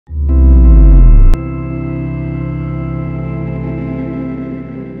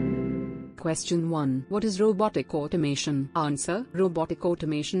Question 1. What is robotic automation? Answer. Robotic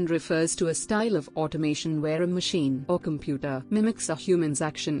automation refers to a style of automation where a machine or computer mimics a human's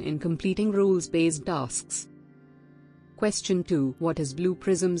action in completing rules-based tasks. Question 2. What is Blue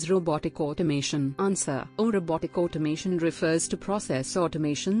Prism's robotic automation? Answer. Robotic automation refers to process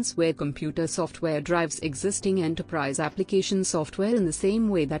automations where computer software drives existing enterprise application software in the same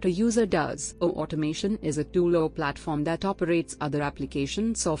way that a user does. Automation is a tool or platform that operates other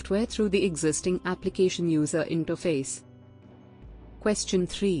application software through the existing application user interface. Question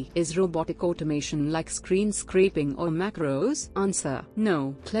 3. Is robotic automation like screen scraping or macros? Answer.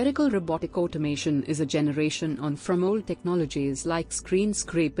 No. Clerical robotic automation is a generation on from old technologies like screen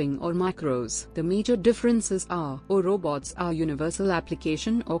scraping or macros. The major differences are: robots are universal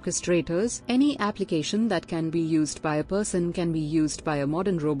application orchestrators. Any application that can be used by a person can be used by a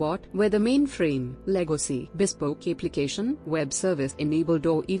modern robot, whether mainframe, legacy, bespoke application, web service enabled,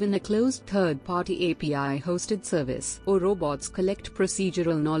 or even a closed third-party API-hosted service. Robots collect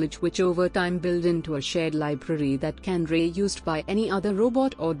procedural knowledge which over time build into a shared library that can be used by any other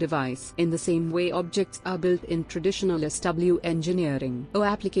robot or device. In the same way objects are built in traditional SW engineering,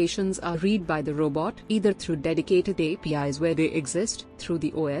 applications are read by the robot, either through dedicated APIs where they exist, through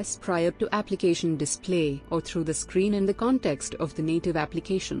the OS prior to application display, or through the screen in the context of the native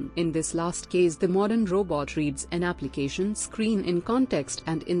application. In this last case, the modern robot reads an application screen in context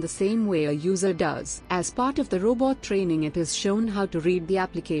and in the same way a user does. As part of the robot training, it is shown how to read the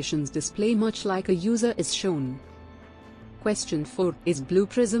application's display much like a user is shown. Question 4. Is Blue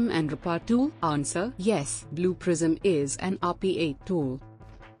Prism an RPA tool? Answer. Yes, Blue Prism is an RPA tool.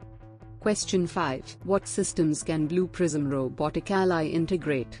 Question 5. What systems can Blue Prism Robotic Ally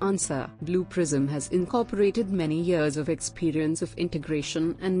integrate? Answer. Blue Prism has incorporated many years of experience of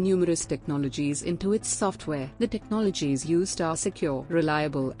integration and numerous technologies into its software. The technologies used are secure,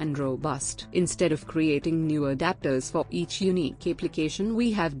 reliable, and robust. Instead of creating new adapters for each unique application,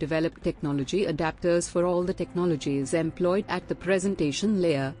 we have developed technology adapters for all the technologies employed at the presentation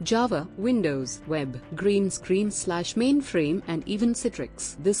layer: Java, Windows, web, green screen/mainframe, and even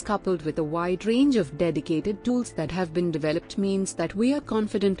Citrix. This, coupled with a wide range of dedicated tools that have been developed, means that we are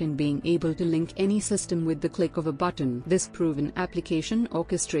confident in being able to link any system with the click of a button. This proven application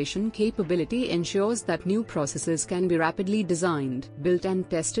orchestration capability ensures that new processes can be rapidly designed, built and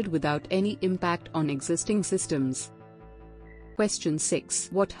tested without any impact on existing systems. Question 6.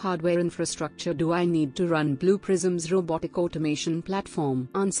 What hardware infrastructure do I need to run Blue Prism's robotic automation platform?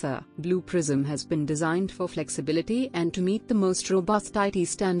 Answer. Blue Prism has been designed for flexibility and to meet the most robust IT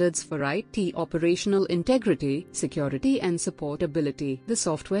standards for IT operational integrity, security and supportability. The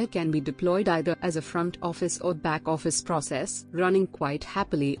software can be deployed either as a front office or back office process, running quite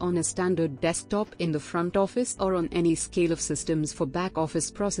happily on a standard desktop in the front office or on any scale of systems for back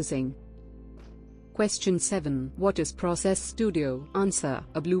office processing. Question 7. What is Process Studio? Answer.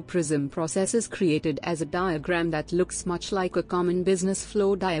 A Blue Prism process is created as a diagram that looks much like a common business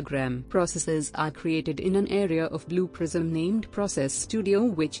flow diagram. Processes are created in an area of Blue Prism named Process Studio,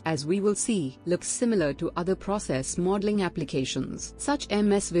 which, as we will see, looks similar to other process modeling applications, such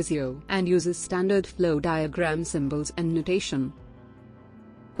MS Visio, and uses standard flow diagram symbols and notation.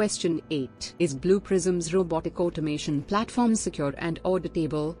 Question 8. Is Blue Prism's robotic automation platform secure and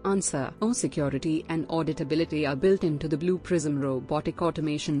auditable? Answer. Security and auditability are built into the Blue Prism robotic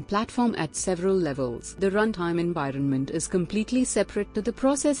automation platform at several levels. The runtime environment is completely separate to the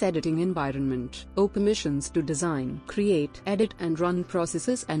process editing environment. Permissions to design, create, edit and run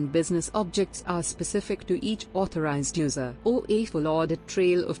processes and business objects are specific to each authorized user. A full audit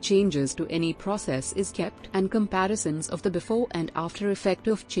trail of changes to any process is kept, and comparisons of the before and after effect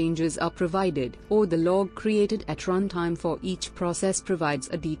of changes are provided, or the log created at runtime for each process provides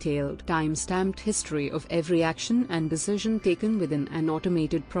a detailed, time-stamped history of every action and decision taken within an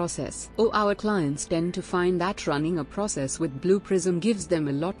automated process. Our clients tend to find that running a process with Blue Prism gives them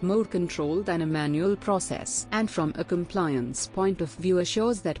a lot more control than a manual process, and from a compliance point of view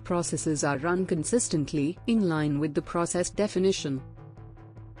assures that processes are run consistently, in line with the process definition.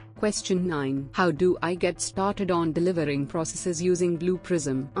 Question 9. How do I get started on delivering processes using Blue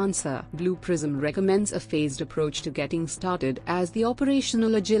Prism? Answer. Blue Prism recommends a phased approach to getting started, as the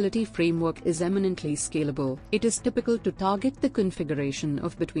operational agility framework is eminently scalable. It is typical to target the configuration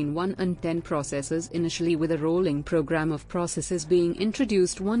of between 1 and 10 processes initially, with a rolling program of processes being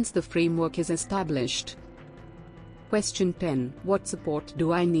introduced once the framework is established. Question 10. What support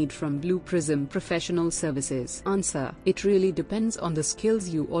do I need from Blue Prism Professional Services? Answer. It really depends on the skills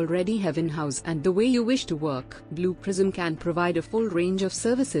you already have in-house and the way you wish to work. Blue Prism can provide a full range of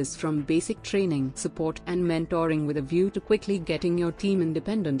services from basic training, support and mentoring with a view to quickly getting your team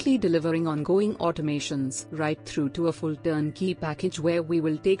independently delivering ongoing automations, right through to a full turnkey package where we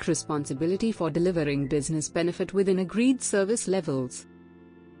will take responsibility for delivering business benefit within agreed service levels.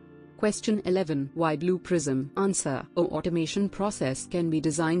 Question 11. Why Blue Prism? Answer. Automation process can be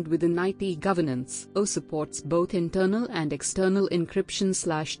designed within IT governance. Supports both internal and external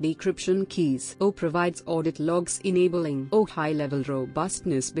encryption/decryption keys. Provides audit logs enabling high-level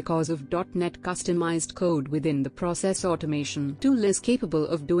robustness because of .NET customized code within the process automation. Tool is capable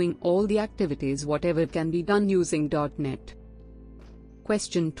of doing all the activities whatever can be done using .NET.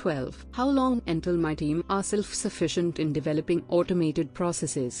 Question 12. How long until my team are self-sufficient in developing automated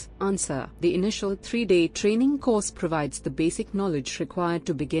processes? Answer. The initial 3-day training course provides the basic knowledge required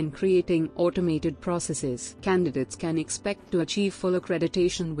to begin creating automated processes. Candidates can expect to achieve full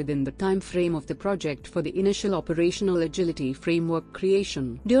accreditation within the time frame of the project for the initial operational agility framework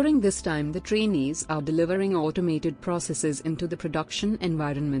creation. During this time, the trainees are delivering automated processes into the production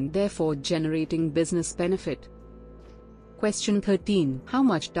environment, therefore generating business benefit. Question 13. How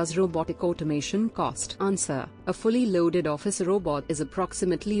much does robotic automation cost? Answer. A fully loaded office robot is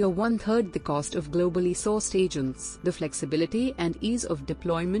approximately 1/3 the cost of globally sourced agents. The flexibility and ease of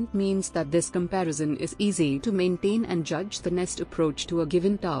deployment means that this comparison is easy to maintain and judge the next approach to a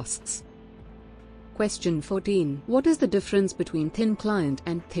given tasks. Question 14. What is the difference between thin client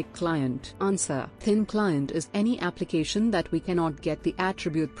and thick client? Answer. Thin client is any application that we cannot get the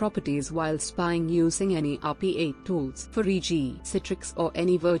attribute properties while spying using any RPA tools, for e.g. Citrix or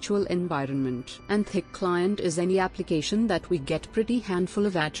any virtual environment. And thick client is any application that we get pretty handful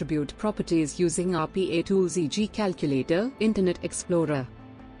of attribute properties using RPA tools, e.g. Calculator, Internet Explorer.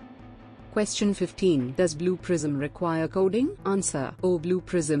 Question 15. Does Blue Prism require coding? Answer. Blue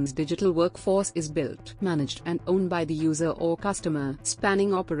Prism's digital workforce is built, managed and owned by the user or customer,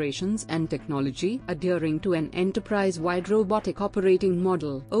 spanning operations and technology, adhering to an enterprise-wide robotic operating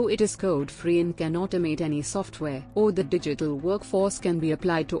model. It is code-free and can automate any software. The digital workforce can be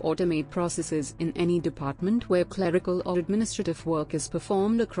applied to automate processes in any department where clerical or administrative work is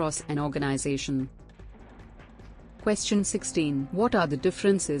performed across an organization. Question 16. What are the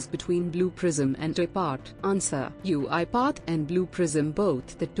differences between Blue Prism and UiPath? Answer. UiPath and Blue Prism,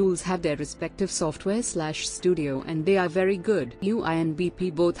 both the tools have their respective software/studio and they are very good. UI and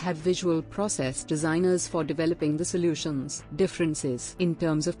BP both have visual process designers for developing the solutions. Differences. In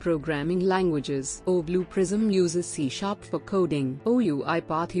terms of programming languages, Blue Prism uses C# for coding.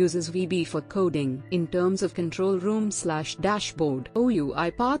 UiPath uses VB for coding. In terms of control room/dashboard,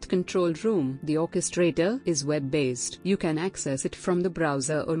 UiPath control room, the orchestrator, is web-based. You can access it from the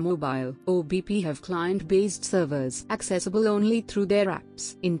browser or mobile. BP have client-based servers, accessible only through their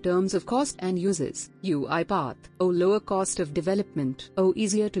apps. In terms of cost and uses, UiPath, lower cost of development,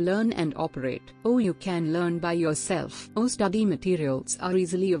 easier to learn and operate, you can learn by yourself, study materials are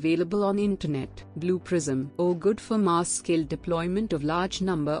easily available on internet. Blue Prism, good for mass-scale deployment of large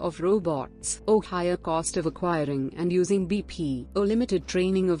number of robots, higher cost of acquiring and using BP, limited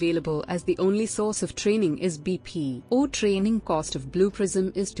training available as the only source of training is BP. Training cost of Blue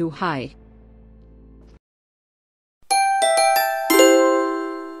Prism is too high.